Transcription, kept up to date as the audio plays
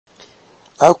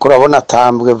ariko urabona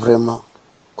tambwe vraiment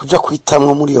kuja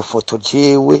kwitamwe muri iyo foto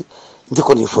jewe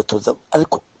ndiko nifotoza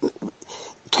ariko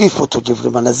twifotoje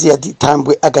vraiment naziya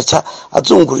ditambwe agaca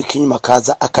azungurika inyuma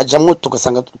kaza akajamwo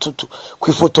tugasanga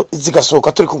kwifoto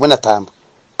zigasohoka turi kumwe na tambwe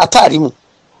atarimo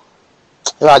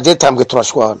baje tambwe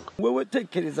turashwana wewe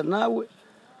tekereza nawe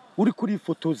uri kuri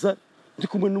fotoza ndi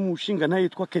kumwe n'umushinga naye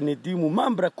yitwa Kennedy mu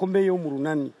mambra akomeye wo mu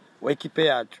runani wa equipe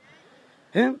yacu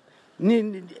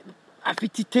ni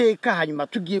afite iteka hanyuma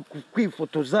tugiye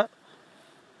kwifotoza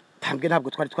tambwe ntabwo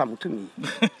twari twamutumiye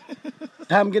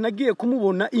tambwe nagiye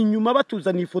kumubona inyuma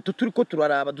batuzana ifoto turiko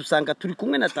turaraba dusanga turi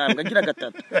kumwe na tambwe agira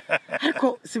gatatu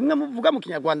ariko simwe muvuga mu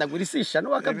kinyarwanda ngo risisha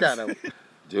no wakabyara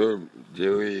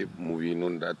jewe mu bintu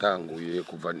ndatanguye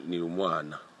kuva ni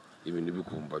umwana ibintu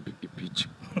bikumva ipica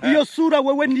iyo sura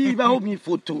wewe nibaho mu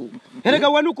ifoto erega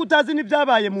we nuko utazi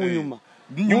nibyabaye mu nyuma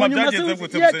nyuma byageze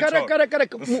gute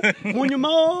mu nyuma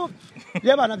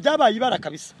y'abana byabaye ibara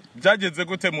kabisa byageze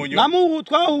gute mu nyuma namu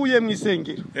twahuye mu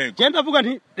isengero genda avuga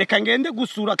nti reka ngende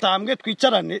gusura tambwe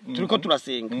twicarane turiko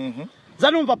turasenga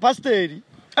zanumva pasteri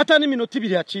atani minota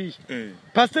 2 yaciye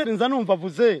pasteri nzanumva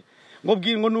avuze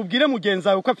ngo nubwire mugenzi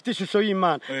wawe uko afite ishusho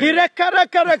y'Imana reka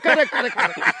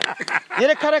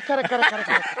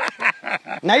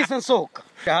nahise nsoka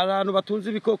abantu batunze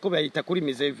ibikoko bayita kuri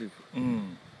mizevivu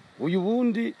uyu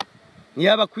bundi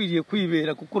niyaba kwiriye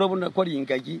kwibera kuko urabona ko ari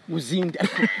ingagi uzindi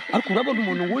ariko urabona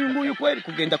umuntu nguyu kweri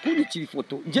kugenda kunyikira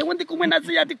ifoto jewe ndi kumwe na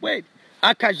ziyadi kweri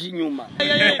akaje inyuma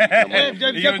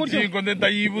iyo ngingo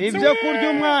ndayibutse ibyo kurya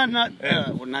umwana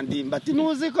unandimbati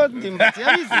nuzi ko ndimbati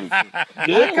yabizinze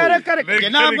reka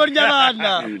ntabwo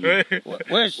ry'abana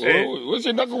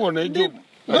wese ndakubona ibyo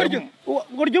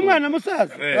gorya umwana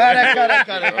musaza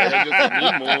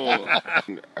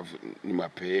ni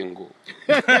mapengo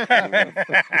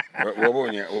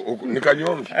wabonye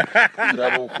nikanyombe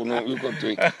ndabo kuno yuko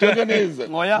twega neza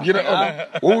ngira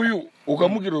uyu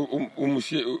ukamugira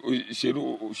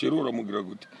sheru uramugira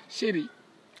gute sheri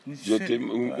jote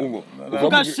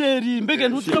ugasheri mbege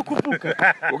ntutiro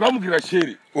kuvuga ukamugira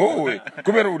sheri wowe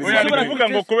kubera uri kuvuga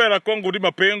ngo kubera ko nguri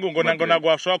mapengo ngo nango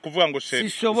nagwashaka kuvuga ngo sheri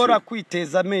sishobora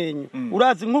kwiteza amenyo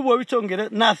urazi nk'ubo wicongere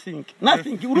nothing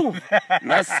urumva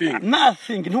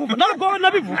nothing ntabwo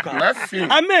nabivuga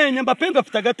amenyo mbapengo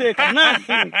afite agateka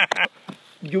nothing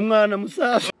by'umwana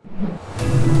musaza.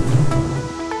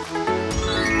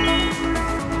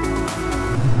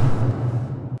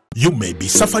 You may be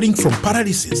suffering from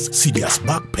paralysis, serious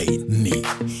back pain, knee,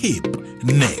 hip,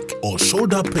 neck, or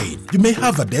shoulder pain. You may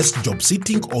have a desk job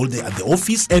sitting all day at the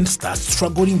office and start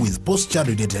struggling with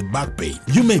posture-related back pain.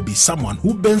 You may be someone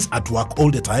who bends at work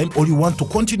all the time, or you want to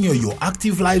continue your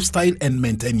active lifestyle and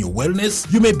maintain your wellness.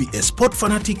 You may be a sport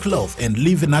fanatic, love and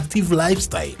live an active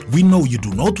lifestyle. We know you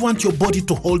do not want your body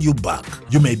to hold you back.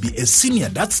 You may be a senior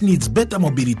that needs better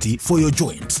mobility for your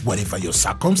joints. Whatever your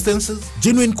circumstances,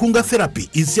 Genuine Kunga Therapy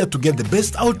is here to get the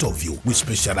best out of you. We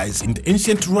specialize in the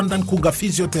ancient Rwandan Kunga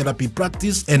physiotherapy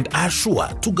practice and are sure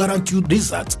to guarantee you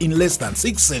results in less than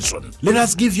 6 sessions. Let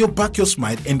us give you back your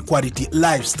smile and quality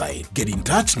lifestyle. Get in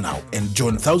touch now and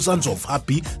join thousands of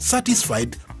happy,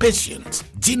 satisfied patients.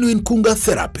 Genuine Kunga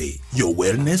Therapy. Your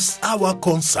wellness, our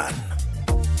concern.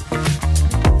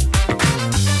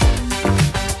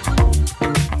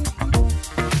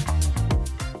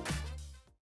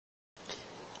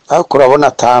 ariko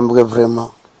urabona tambwe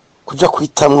vraiment kuja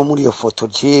kwitamwe muri iyo foto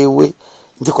jewe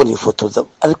ndiko nifotoza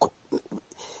ariko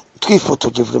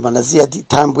twifotoje vraiment naziya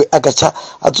ditambwe agaca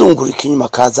azungurika inyuma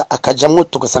kaza akajamwo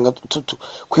tugasanga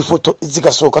kwifoto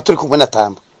zigasohoka turi kumwe na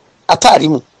tambwe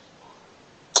atarimo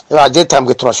baje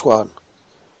tambwe turashwana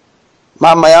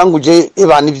mama yangu je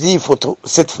ebana ivyifoto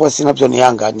cette fois sinabyo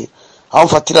nihanganye aho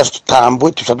mfatira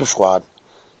tambwe tucadushwana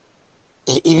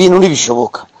ibintu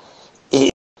nibishoboka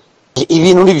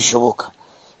ibintu nibishoboka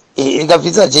ega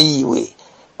vizaje yiwe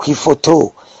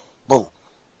kwifoto bon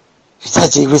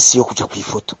vizaje yiwe siyo kuja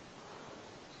kwifoto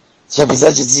ya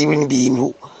vizaje ziwe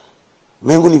n'ibintu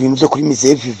mengo n'ibintu byo kuri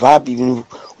miseye vivabi ibintu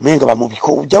menga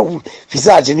bamubiko ujya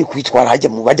vizaje ni kwitwara hajya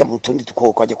mu bajya mu tundi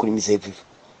tukoko ajya kuri miseye viva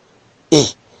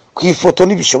kwifoto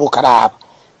nibishoboka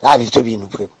raba ibyo bintu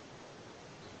bwe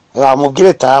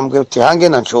bamubwire tambwe uti hange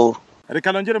na nshoro.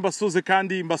 Reka nongere mbasuze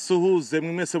kandi mbasuhuze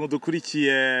mwese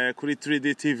mudukurikiye kuri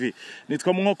 3D TV.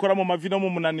 Nitwa Munkokora mu mavi no mu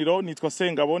munaniro, nitwa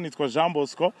Sengabo, nitwa Jean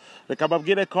Bosco. Reka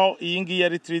babwire ko iyi ngiyi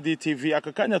ari 3D TV.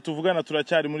 Aka kanya tuvugana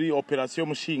turacyari muri operation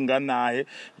mushinga nahe.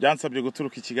 Byansabye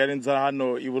guturuka i Kigali nza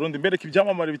hano i Burundi mbere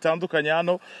kibyamamare bitandukanye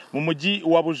hano mu mujyi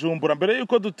wa Bujumbura. Mbere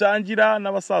yuko dutangira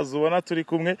n'abasaza ubona turi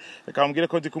kumwe, reka mbwire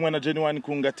ko ndi kumwe na Genuine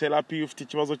Kunga Therapy ufite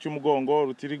ikibazo cy'umugongo,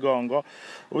 rutirigongo,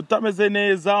 utameze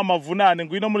neza, amavunane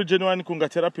ngwino muri Genuine ni kunga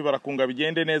therapy barakunga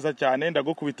bigende neza cyane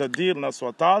ndagukubita deal na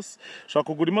Swatas shaka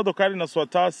kugura imodokari na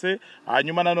Swatas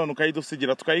hanyuma nanone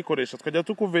ukayidusigira tukayikoresha tukajya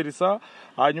tukuverisa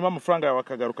hanyuma amafaranga yawe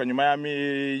akagaruka nyuma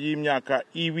y'imyaka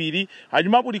 2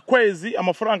 hanyuma buri kwezi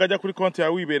amafaranga ajya kuri konti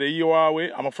yawe wibereye iyo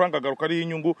wawe amafaranga agaruka ari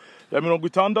inyungu ya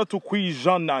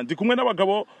 60% ndi kumwe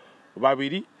n'abagabo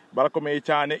babiri barakomeye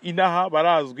cyane inaha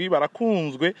barazwi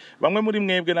barakunzwe bamwe muri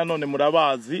mwebwe nanone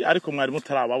murabazi ariko mwari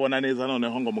mutarababona neza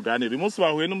noneho ngo muganire uyu munsi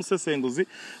bahuye n'umusesenguzi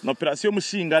na operation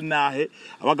mushinga nahe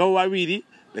abagabo babiri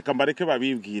reka mbareke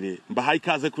babibwire mbahaye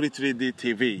ikaze kuri 3D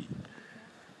TV.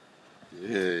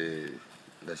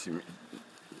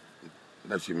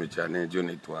 Ndashimye cyane je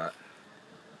nitwa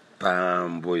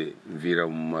TAMBWE mvira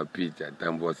mu mapicha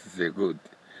TAMBWE Asekeje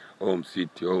home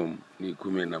city home ni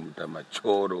kumena mutama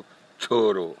choro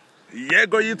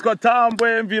yego yitwa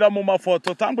TAMBWE mvira mu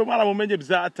mafoto TAMBWE mwaramumenye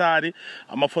byatari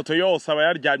amafoto yose aba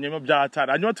yaryanyemo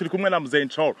byatari hanyuma turi kumwe na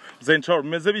Zenchor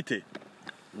meze bite?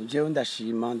 Jewe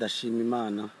ndashima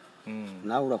Imana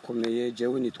nawe urakomeye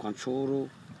jewe nitwa Nchuru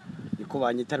niko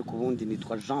banyitari kubundi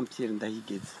nitwa Jean Pierre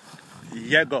Ndahigeze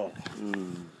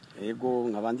yego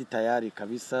nkabandi tayari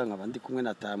kabisa nkabandi kumwe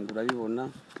na TAMBWE urabibona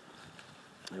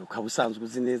ukabusanzwe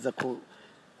uzi neza ko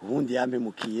ubundi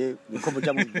yamemukiye niko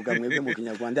muja muvuga mwebwe mu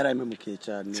Kinyarwanda yaramemukiye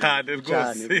cyane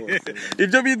rwose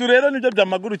ibyo bintu rero nibyo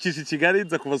byamagurukisha Kigali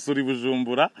nza kubasura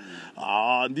Bujumbura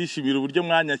ndishimira uburyo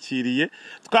mwanyakiriye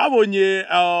twabonye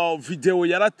video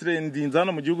yara trending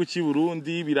hano mu gihugu cy'i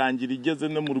Burundi birangira igeze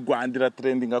no mu Rwanda ira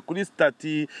trending kuri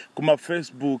stati ku ma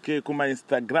Facebook ku ma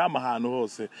Instagram ahantu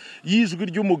hose yijwi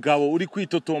ry'umugabo uri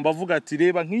kwitotomba avuga ati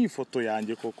reba nk'iyi foto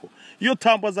yanjye koko iyo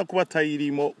TAMBWE aza kuba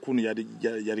tayirimo kuntu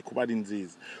yari kuba ari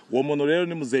nziza uwo muntu rero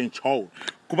ni Zenchor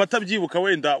kuba tabyibuka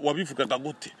wenda wabivugaga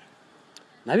gute?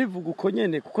 Nabivuga uko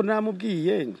nyene kuko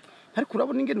namubwiye ariko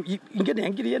urabona ingene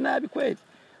yangiriye nabi kweli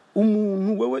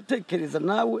umuntu wewe tekereza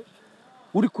nawe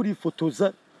uri kuri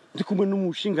fotoza ndi kumwe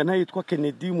n'umushinga naye yitwa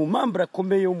Kennedy mu mambra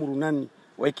akomeye yo mu runani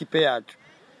wa equipe yacu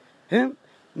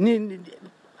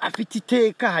afite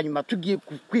iteka hanyuma tugiye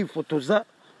kwifotoza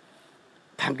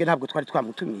TAMBWE ntabwo twari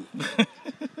twamutumiye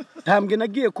TAMBWE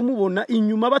nagiye kumubona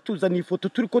inyuma batuzana ifoto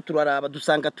turiko turaraba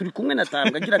dusanga turi kumwe na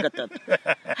TAMBWE agira gatatu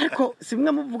ariko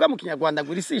simwe muvuga mu Kinyarwanda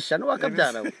ngo risisha no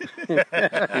wakabyara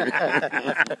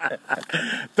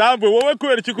TAMBWE wowe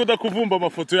kubera iki kudakuvumba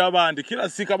amafoto y'abandi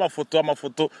kirasika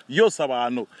amafoto yose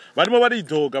abantu barimo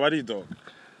baridoga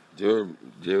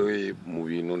jewe mu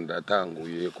bintu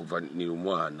ndatanguye kuva ni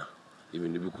umwana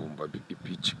ibintu bikumva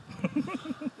ipicha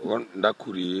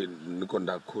ndakuriye niko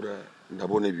ndakura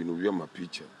ndabona ibintu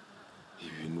by'amapicha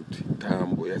ibintu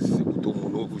TAMBWE yasize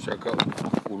umuntu wo gushaka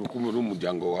urukundo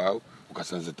n'umuryango wawe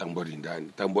ukasanze TAMBWE ari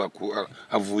ndani TAMBWE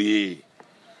avuye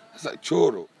sasa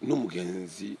choro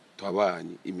n'umugenzi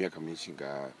twabanye imyaka myinshi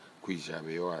nga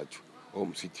kwijabe wacu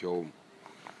home city home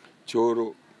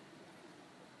choro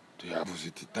tuyavuze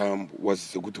ati TAMBWE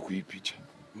wasize gute kuyipicha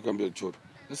ngambye choro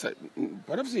sasa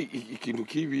barafise ikintu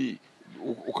kibi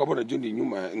ukabona John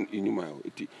inyuma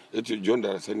eti John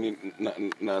darasa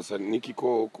nasa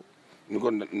nikikoko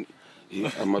niko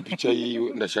amapicha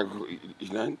yiwe ndashaka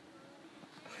inani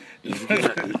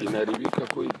inaribika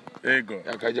ko ego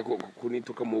akaja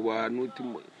kunituka mu bantu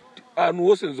anu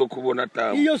wose nzokubona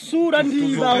TAMBWE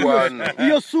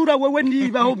iyo sura wewe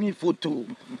nibaho mwifoto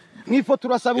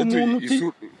urasaba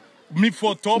umuntu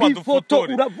mifoto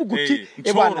badufotore uravuga uti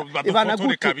ebana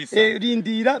gute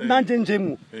rindira nanje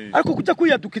njemwe ariko kujya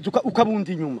kuyadukiza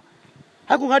ukabundi inyuma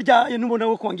ariko nkarya nubona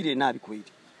wo kwangiriye nabi kwiri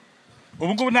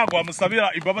ubu ngubu ntabwo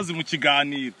wamusabira imbabazi mu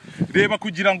kiganiro reba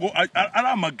kugira ngo ari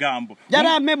amagambo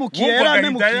yaramemukiye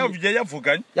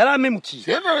yaramemukiye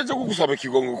cyenda kugusaba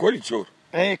kigongo ko icyo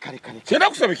kare cyenda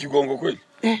gusaba kigongo ko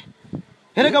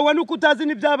erega we nuko utazi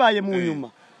nibyabaye mu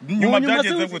nyuma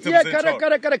byagenze gute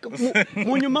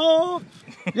mu nyuma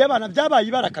y'abana byabaye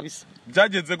ibara kabisa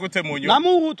byagenze gute mu nyuma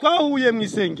namuhu twahuye mu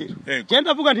isengero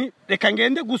genda avuga nti reka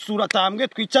ngende gusura TAMBWE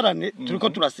twicarane turiko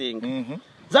turasenga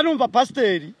zanumva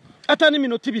pasiteri atani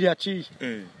minota 2 yaciye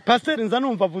pasiteri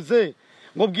nzanumva avuze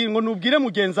ngo nubwire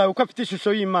mugenzi wawe ko afite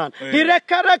ishusho y'Imana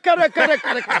reka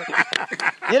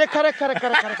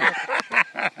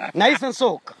nahise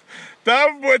nsohoka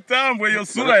TAMBWE iyo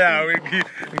sura yawe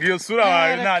ngiyo sura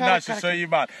wawe nta shusho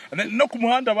y'Imana no ku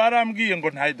muhanda barambwiye ngo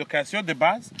nta education de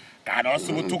base kandi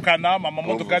wasubutukana mama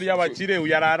modoka ari y'abakire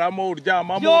uyararamo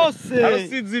uryamamo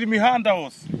arasinzira imihanda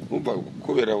hose umva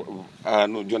kubera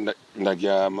ahantu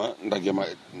ndaryama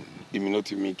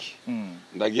iminota mike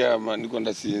ndaryama niko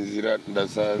ndasinzira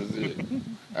ndasaze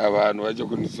abantu baje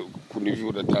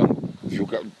kunivura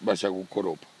TAMBWE bashaka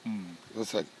gukoropa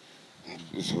sasa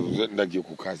ndagiye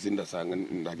ku kazi ndasanga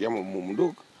ndaryama mu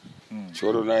muduka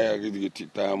choro naye agiti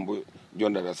tambwe ndio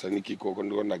ndarasa nikikoko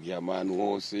ndiko ndagiamanu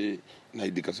hose na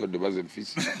idikaso de base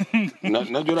mfisi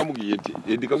na jora mugiye ati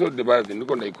idikaso de base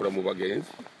ndiko ndayikura mu bagenzi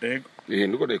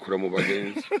ndiko ndayikura mu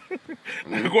bagenzi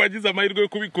ndiko wagize amahirwe yo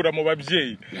kubikura mu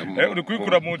babyeyi uri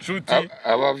kubikura mu nshuti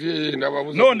abavyeyi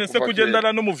ndababuza none se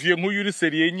kugendana n'umuviye nk'uyu uri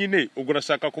seriye nyine ubwo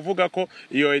urashaka kuvuga ko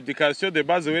iyo education de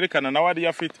base werekana nawe ari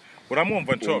afite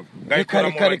uramwumva nco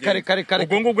kare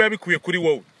ubwo ngubwo yabikuye kuri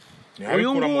wowe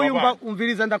uyu nguyu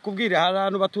umviriza ndakubwira hari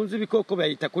abantu batunze ibikoko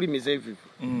bayita kuri mizevivu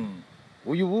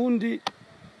uyu bundi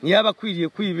ntiyaba akwiriye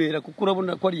kwibera kuko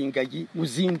urabona ko ari ingagi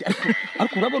muzindi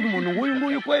ariko urabona umuntu nk'uyu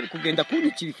nguyu kweri kugenda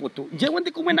kunyikira ifoto njyewe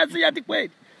ndi kumwe na Ziyadi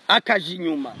kweri akaje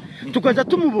inyuma tukaza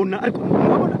tumubona ariko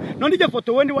urabona none iyo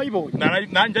foto wendi wayibonye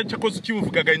nanjye cyakoze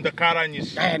ukivuga gahinda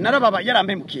karanyishe narababa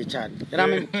yarampemukiye cyane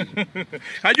yarampemukiye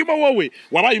hanyuma wowe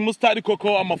wabaye umustar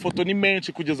koko amafoto ni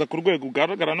menshi kugeza ku rwego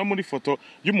ugaragara no muri foto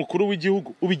y'umukuru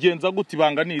w'igihugu ubigenza gute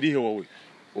ibanga nirihe wowe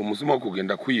umusuma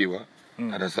kugenda kwiba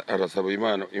arasaba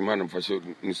imana mfashe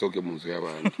nisoke mu nzu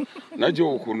y'abantu najye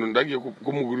ukuntu ndagiye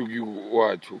kumuguru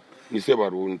wacu nise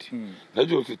barundi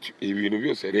najye ibintu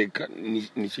byose reka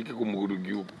nishike kumuguru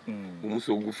w'igihugu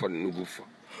umunsi wo gufa n'ugufa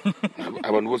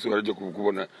abantu bose baraje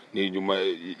kubona ni nyuma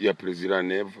ya Perezida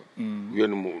neva uyo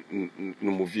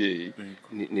n'umuvyeyi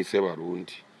nise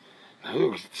barundi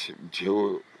nayo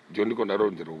je ndiko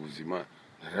ndarondera ubuzima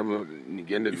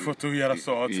nigende ifoto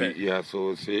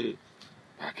yarasohotse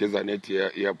akezaneti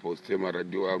ya poste ma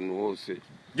radio amwe hose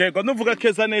yego nuvuga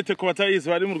kezaneti ku batayizi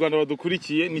bari mu Rwanda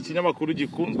badukurikiye ni ikinyamakuru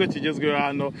gikunzwe kigezweho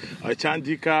hano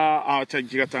cyandika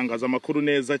kigatangaza amakuru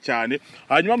neza cyane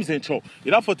hanyuma muzenco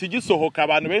irafoto igisohoka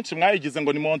abantu benshi mwayigize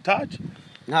ngo ni montage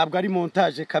ntabwo ari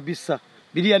montage kabisa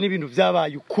biriya ni ibintu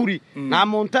byabaye ukuri nta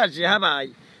montage yahabaye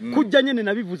kujya nyene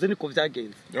nabivuze niko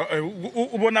vyagenze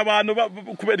ubona abantu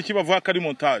kubera iki bavuga ko ari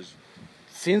montage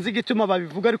sinzi igituma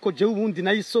babivuga ariko je ubundi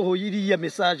nayisohoye iriya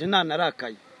message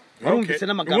nanarakaye warumvise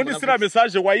n'amagambo ubundi sira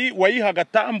message wayihaga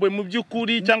tambwe mu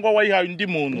byukuri cyangwa wayihaye undi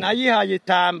muntu nayihaye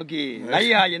tambwe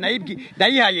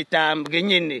nayihaye tambwe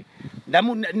nyene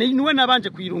niwe nabanje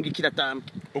kuyirungikira tambwe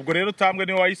ubwo rero tambwe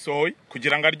niwe wayisohoye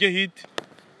kugira ngo arye hit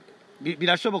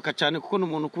birashoboka cyane kuko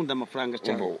n'umuntu ukunda amafaranga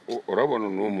cyane urabona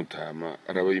n'uwo mutama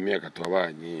arabaye imyaka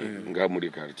twabanye nga muri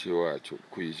quartier wacu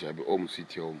kuyishabe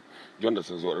city home jonda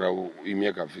sazora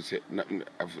imyaka afise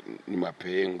ni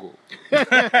mapengo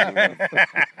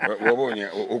wabonye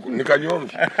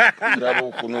nikanyombe ndabo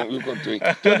ukuntu yuko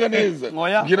twega neza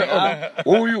gira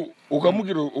uyu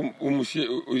ukamugira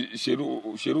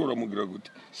sheru uramugira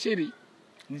gute sheri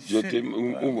jote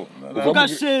ugo uvuga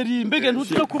sheri mbege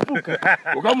ntutse kuvuga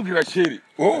ukamugira sheri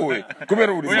wowe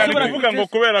kubera uri kuvuga ngo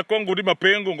kubera ko nguri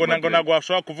mapengo ngo nango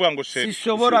nagwashaka kuvuga ngo sheri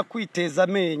sishobora kwiteza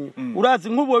amenyo urazi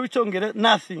nk'ubu wicongere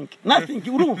nothing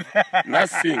urumva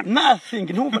nothing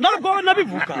ntumva nabwo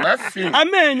nabivuga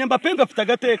amenyo mapengo afite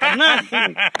agateka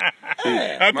nothing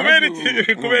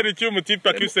kubera iki umutipe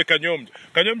akise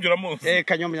kanyombye uramuzi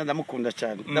kanyombye ndamukunda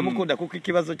cyane ndamukunda kuko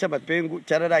ikibazo cy'amapengo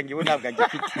cyararangiwe ntabwo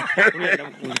agifite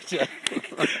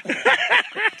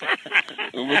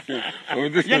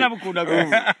yanabukunda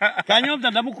kanyombye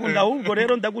ndamukunda ahubwo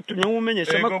rero ndagutumye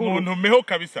umumenyesha makuru umuntu meho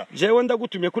kabisa jewe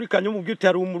ndagutumye kuri kanyombye ubwite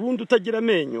hari umurundi utagira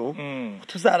amenyo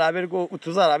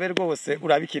tuzarabe rwose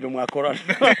urabikira umwakorana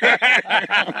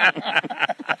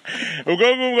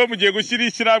ubwo mugiye gushyira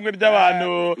ishyirahamwe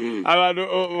ry'abantu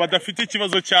badafite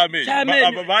ikibazo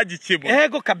cy'amenyo bagikemo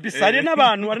ego kabisa hari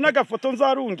n'abantu hari n'agafoto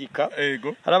nzarungika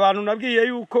hari abantu nabwiye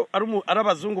yuko ari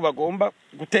abazungu bagomba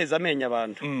guteza amenyo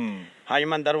abantu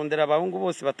hanyuma ndarondera abahungu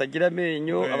bose batagira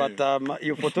amenyo abatama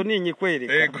iyo foto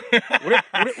ninyikwereka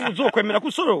uzokwemera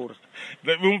kusorora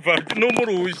bumva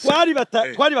n'umuruye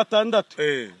twari batandatu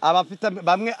abafite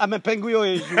bamwe amapengu yo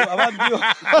hejuru abandi yo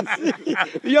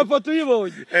iyo foto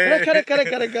uyibonye reka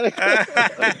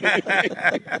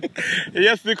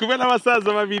yesi kubera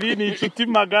abasaza babiri ni inshuti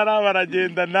magara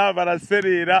baragendana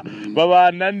baraserera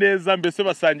babana neza mbese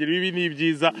basangira ibi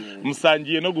n'ibyiza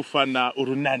musangiye no gufana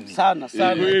urunani sana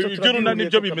urunani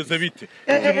byo bimeze bite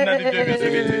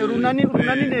urunani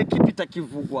ni ekipi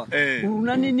itakivugwa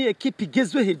urunani ni ekipi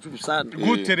igezwe hejuru sana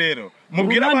gute rero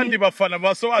mubwira abandi bafana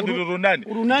basobanurira urunani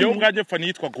je umwanje fani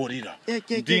yitwa gorira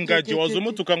ndingaje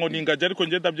wazumutuka ngo ningaje ariko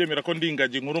nje ndabyemera ko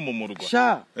ndingaje inkuru mu murwa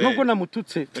sha nubwo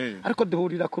namututse ariko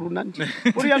duhurira ku runani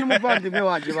buriya n'umuvandimwe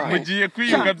waje baje mugiye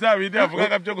kwiyuga bya bindi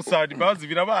avugaga byo gusana imbabazi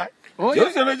birabaye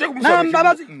Jose naje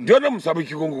kumusaba ndio namusaba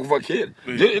ikigongo kuva kera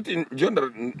ndio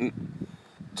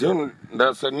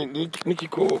ndasa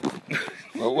nikiko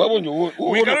wabonye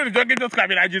wigarura ibyo ngibyo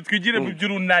twabiragiye twigire mu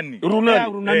by'urunani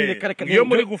urunani reka iyo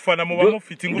muri gufana muba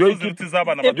mufite ingufu ziruti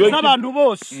z'abana z'abantu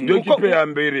bose ndio kipe ya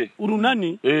mbere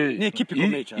urunani ni ekipe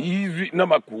ikomeye cyane hivi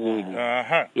n'amakungu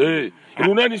aha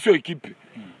urunani sio ekipe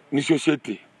ni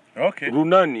societe. Okay.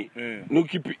 Runani no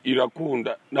kipi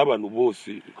irakunda n'abantu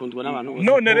bose ikundwa n'abantu bose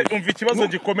none umva ikibazo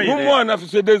gikomeye n'umwana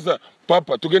afise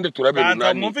papa tugende turabe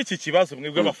runani mwumva iki kibazo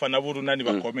mwebwe abafana b'urunani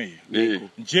bakomeye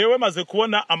jewe maze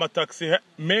kubona amataxi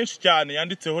menshi cyane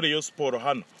yanditseho Rayon Sport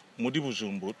hano muri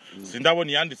Bujumbura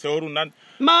sindabona yanditseho runani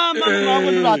mama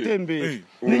ntabwo turatembeye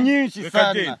ni nyinshi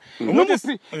sana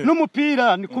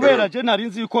n'umupira ni kubera je nari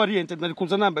nzi yuko ari nari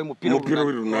kuza nambaye umupira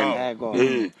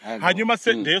w'urunani hanyuma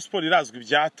se Rayon Sport irazwi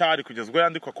ibyatari kugezwa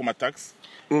yandikwa ku mataxi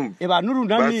eba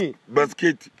n'urunani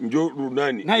basket njo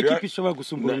runani nta ekipe ishobora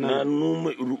gusumbura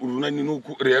urunani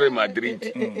nuko Real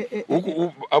Madrid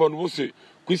uko abantu bose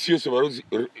kwisi yose barozi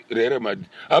Real Madrid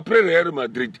après Real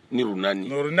Madrid ni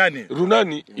runani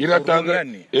iratanga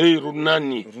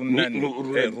runani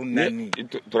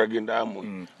turagenda hamwe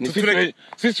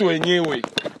sisi wenyewe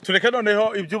tureka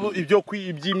noneho ibyo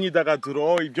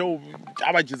iby'imyidagaduro ibyo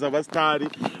abagize abastari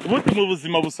ubundi mu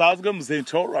buzima busanzwe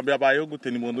muzencho abayeho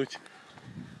gute ni muntu ki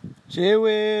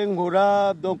jewe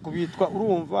ngora donc bitwa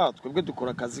urumva twebwe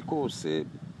dukora akazi kose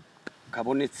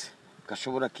kabonetse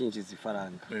gashobora kinjiza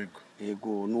ifaranga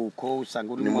ego nuko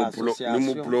usanga uri mu association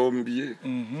ni mu plombier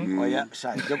oya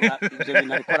shaje ibyo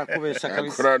binakora kubesha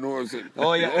kabisa akora nose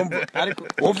oya ariko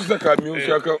ofisa kamyo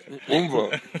ushaka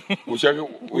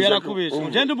uyarakubesha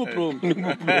ugende mu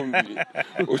plombier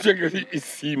ushaka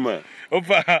isima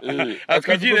opa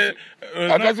akagire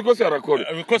akazi kose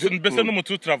arakora kose mbese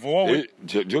n'umutu travo wowe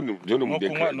John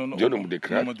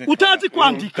mudekra utazi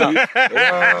kwandika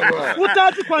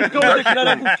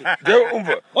udeklara gute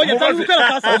umva oya tanukera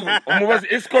kasa umubazi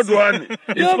escode one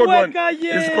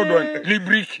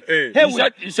librique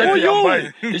ishati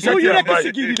yambaye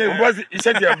umubazi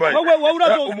ishati yambaye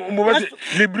umubazi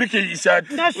librique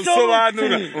ishati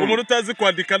usobanura umuntu utazi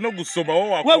kwandika no gusoma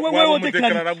wowe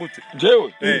mudeklara gute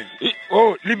jewe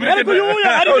librique ariko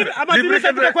yuya amadirisha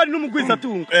avuga ko ari n'umugwiza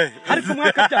tunga ariko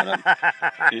mwaka cyara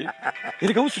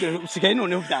ereka usigaye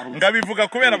noneho byaruka ngabivuga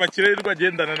kubera abakirerwa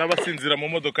agendana n'abasinzira mu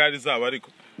modokari zabo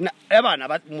ariko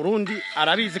abana murundi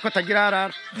arabizi ko atagira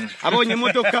arara abonye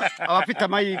imodoka abafite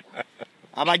amahirwe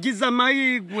abagize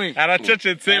amahirwe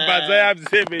aracecetse baza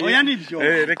yabyemeye oya nibyo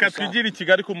reka twigire i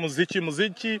Kigali ku muziki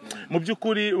mu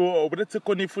by'ukuri uretse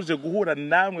ko nifuje guhura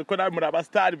namwe ko namwe muri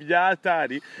abastari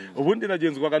byatari ubundi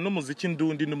nagenzwaga n'umuziki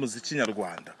ndundi n'umuziki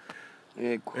nyarwanda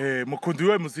yego mukundi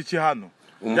we muziki hano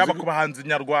yaba ku bahanzi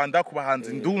nyarwanda ku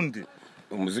bahanzi ndundi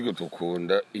umuziki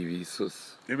tukunda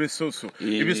ibisusu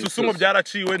mu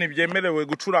byaraciwe ntibyemerewe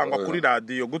gucurangwa kuri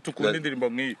radio gutukunda indirimbo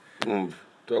nk'iyi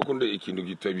turakunda ikintu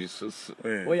gitwa ibisusu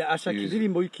oya ashaka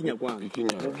indirimbo y'ikinyarwanda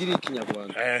mubwire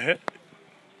ikinyarwanda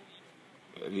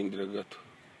rindira gato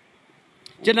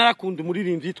je narakunda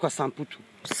umuririmbyi yitwa Samputu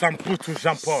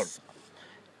Jean Paul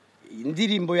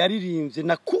indirimbo yaririmbye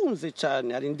nakunze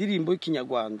cyane hari indirimbo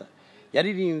y'ikinyarwanda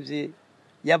yaririmbye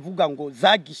yavuga ngo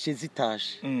zagishe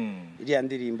zitashe iriya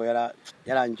ndirimbo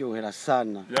yarandyohera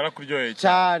sana yarakuryoheye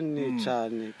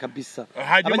cyane kabisa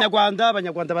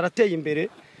abanyarwanda barateye imbere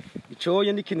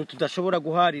icoye n'ikintu tudashobora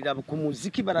guharira ku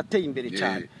muziki barateye imbere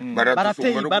cyane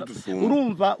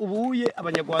urumva ubuye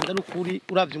abanyarwanda n'ukuri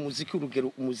uravye umuziki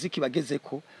urugero umuziki bageze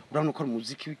ko urabona ko ari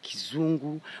umuziki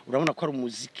w'ikizungu urabona ko ari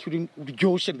umuziki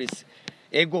uryoshe mbese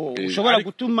ego ushobora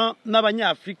gutuma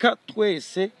n'abanyafrika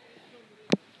twese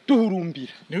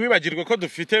tuhurumbira niwibagirwe ko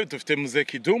dufite muze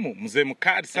Kidumu muze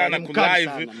mukari sana ku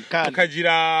live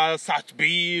tukagira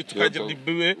Satbi tukagira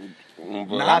Dibe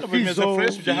na Fizo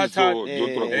fresh byahata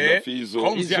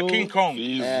Fizo ya King Kong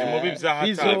mubi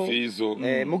byahata Fizo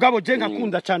mugabo je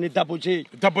ngakunda cyane Double J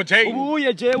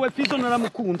ubuye jewe Fizo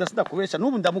naramukunda sidakubesha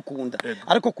n'ubu ndamukunda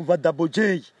ariko kuva Double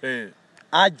J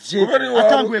aje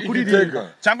atanguye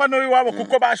kuririmba cyangwa no wabo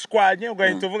kuko bashwanye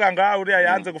ugahita uvuga nga uri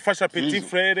yanze gufasha Petit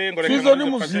Frere ngo Fizo ni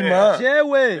muzima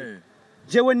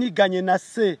jewe niganye na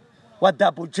se wa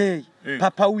Double J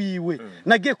papa wiwe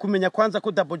nagiye kumenya kwanza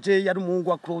ko Double J yari umuhungu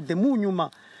wa Claude mu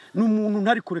nyuma n'umuntu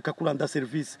ntari kureka kuranda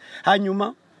service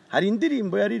hanyuma hari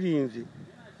indirimbo yaririmbye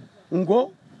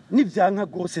ngo nivyanka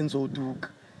gose nzoduka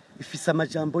ifise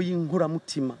amajambo y'inkura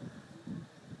mutima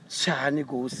cyane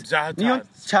gose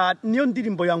Byahatari. niyo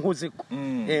ndirimbo yankozeko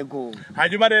yego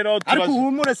hanyuma rero ariko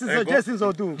humure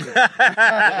sinzoduga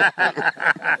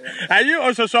ayo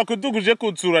oshobora kuduguje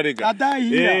kunsura rega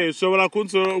Adahiya. ushobora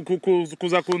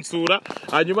kuza kunsura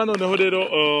hanyuma noneho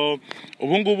rero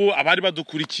ubu ngubu abari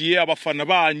badukurikiye abafana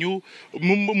banyu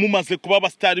mumaze kuba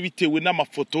abastari bitewe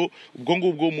n'amafoto ubwo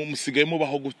ngubwo musigaye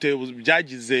mubaho gute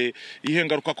byagize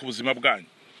ihengaruka ku buzima bwanyu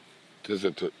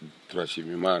twese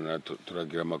turashima Imana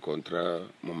turagira amakontra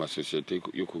mu masosiyete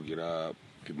yo kugira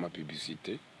ma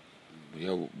publicité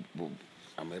buriya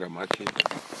amera make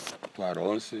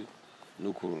twaronse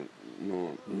nuko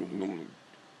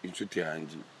inshuti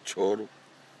yanjye coro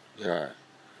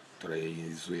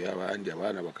turayizuye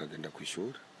abana bakagenda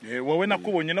kwishura wowe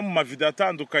nakubonye no mu mavideo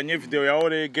atandukanye video ya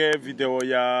Orege video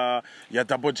ya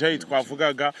Double J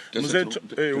twavugaga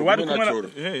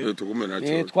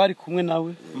twari kumwe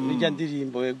nawe bijya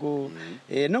ndirimbo yego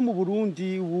no mu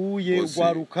Burundi wuye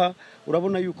gwaruka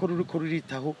urabona yuko ruriko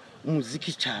ruritaho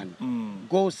umuziki cyane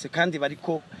gose kandi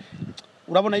bariko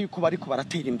urabona yuko bariko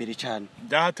baratera imbere cyane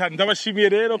ndabashimiye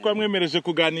rero ko bamwemereje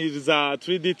kuganiriza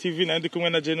 3D TV nandi kumwe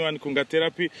na Genuine Kunga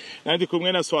Therapy nandi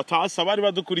kumwe na Swatas abari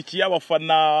badukurikiye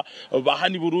abafana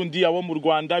bahani Burundi abo mu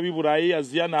Rwanda biburayi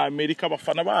Aziya na Amerika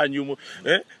abafana banyu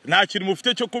nta kintu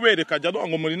mufite cyo kubereka jya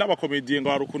ngo muri n'abakomediye ngo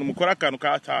hari ukuntu mukora akantu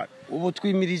katari ubu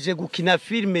twimirije gukina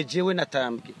filme jewe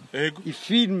natambwe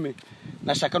ifilme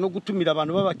nashaka no gutumira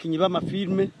abantu babakinyi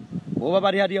b'amafilme boba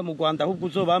bari hariya mu Rwanda ahubwo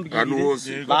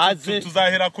uzobambwirire baze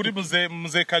tuzahera kuri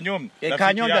muze Kanyombe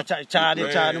Kanyombe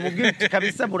cyane mubwire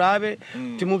kabisa murabe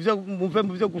uti muve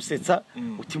mu byo gusetsa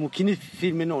uti mukini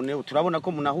filme none turabona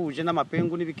ko munahuje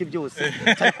n'amapengu n'ibiki byose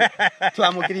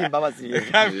twamugira imbabazi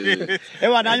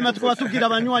ewa nanyuma twaba tubwira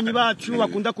abanywanyi bacu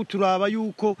bakunda kuturaba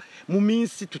yuko mu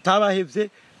minsi tutabahevye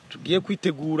tugiye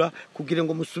kwitegura kugira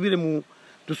ngo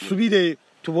dusubire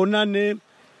tubonane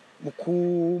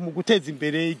mu guteza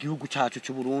imbere igihugu cyacu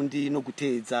cy'u Burundi no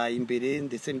guteza imbere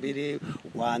ndetse mbere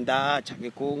Rwanda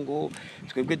cyangwa Kongo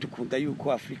twebwe dukunda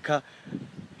yuko Afrika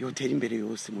yotera imbere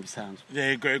yose mu bisanzwe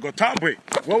yego Tambwe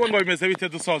wowe ngo bimeze bite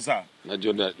dusoza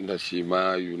najyo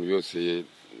ndashima ibintu byose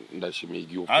ndashimiye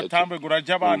igihugu Tambwe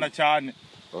gurajya abana cyane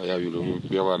oya ibintu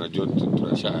by'abana byo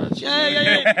turashaje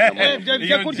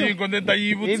ibyo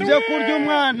ndayibutse ibyo kurya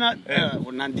umwana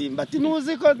unandimba ati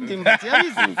nuzi ko ndimbati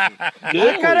yabizi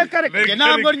kare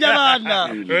ntabwo ry'abana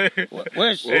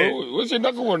wese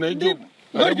ndakubona ibyo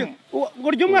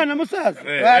kurya umwana musaza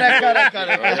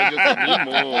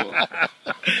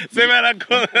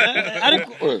seberako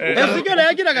ariko esigara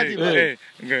yagiraga ati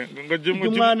ngo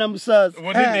umwana musaza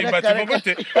ubundi ndimbati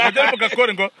mugute ajya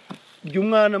mugakora ngo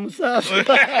Jumwana musaza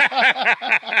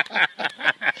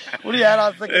uri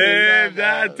Asekeje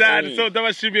byatari so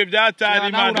ndabashimiye byatari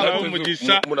Imana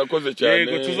umugisha murakoze cyane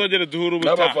yego tuzongere duhura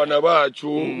ubutaha n'abafana bacu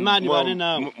Imana ibane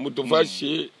nawe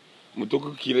mutufashe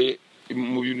mutukukire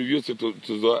mu bintu byose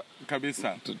tuza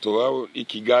kabisa tubaho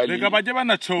ikigali rega bajye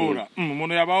banacora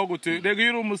umuntu yabaho gute rega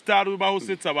yiri umustar ubaho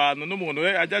usetsa abantu n'umuntu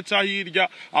ajya ca hirya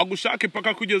agushaka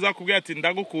ipaka kugeza kubwe ati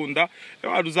ndagukunda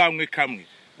waruzamwe kamwe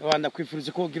Rwanda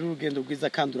kwifurije ko ugira urugendo rwiza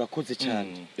kandi urakoze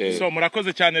cyane so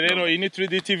murakoze cyane rero iyi ni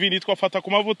 3D TV nitwa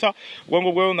FATAKUMAVUTA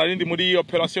ngo narindi muri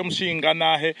operation mushinga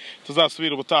nahe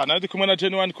tuzasubira ubutaha nandi kumwe na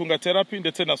Genuine Kunga Therapy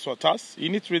ndetse na Swatas iyi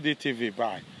ni 3D TV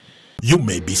bye. You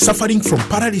may be suffering from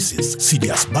paralysis,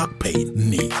 serious back pain,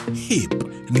 knee, hip,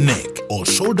 neck, or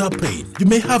shoulder pain. You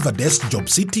may have a desk job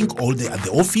sitting all day at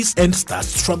the office and start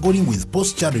struggling with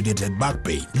posture-related back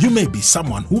pain. You may be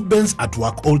someone who bends at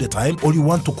work all the time, or you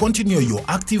want to continue your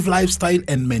active lifestyle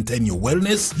and maintain your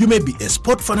wellness. You may be a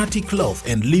sport fanatic love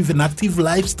and live an active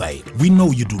lifestyle. We know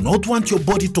you do not want your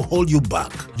body to hold you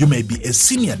back. You may be a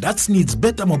senior that needs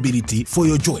better mobility for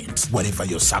your joints. Whatever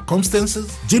your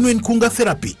circumstances, Genuine Kunga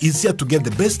Therapy is here to get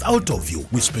the best out of you.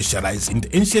 We specialize in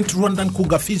the ancient Rwandan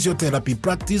Kunga physiotherapy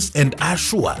practice and are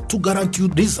sure to guarantee you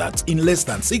results in less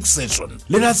than 6 sessions.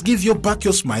 Let us give you back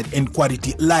your smile and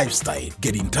quality lifestyle.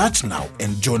 Get in touch now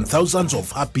and join thousands of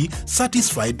happy,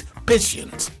 satisfied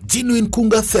patients. Genuine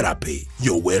Kunga Therapy,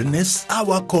 your wellness,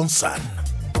 our concern.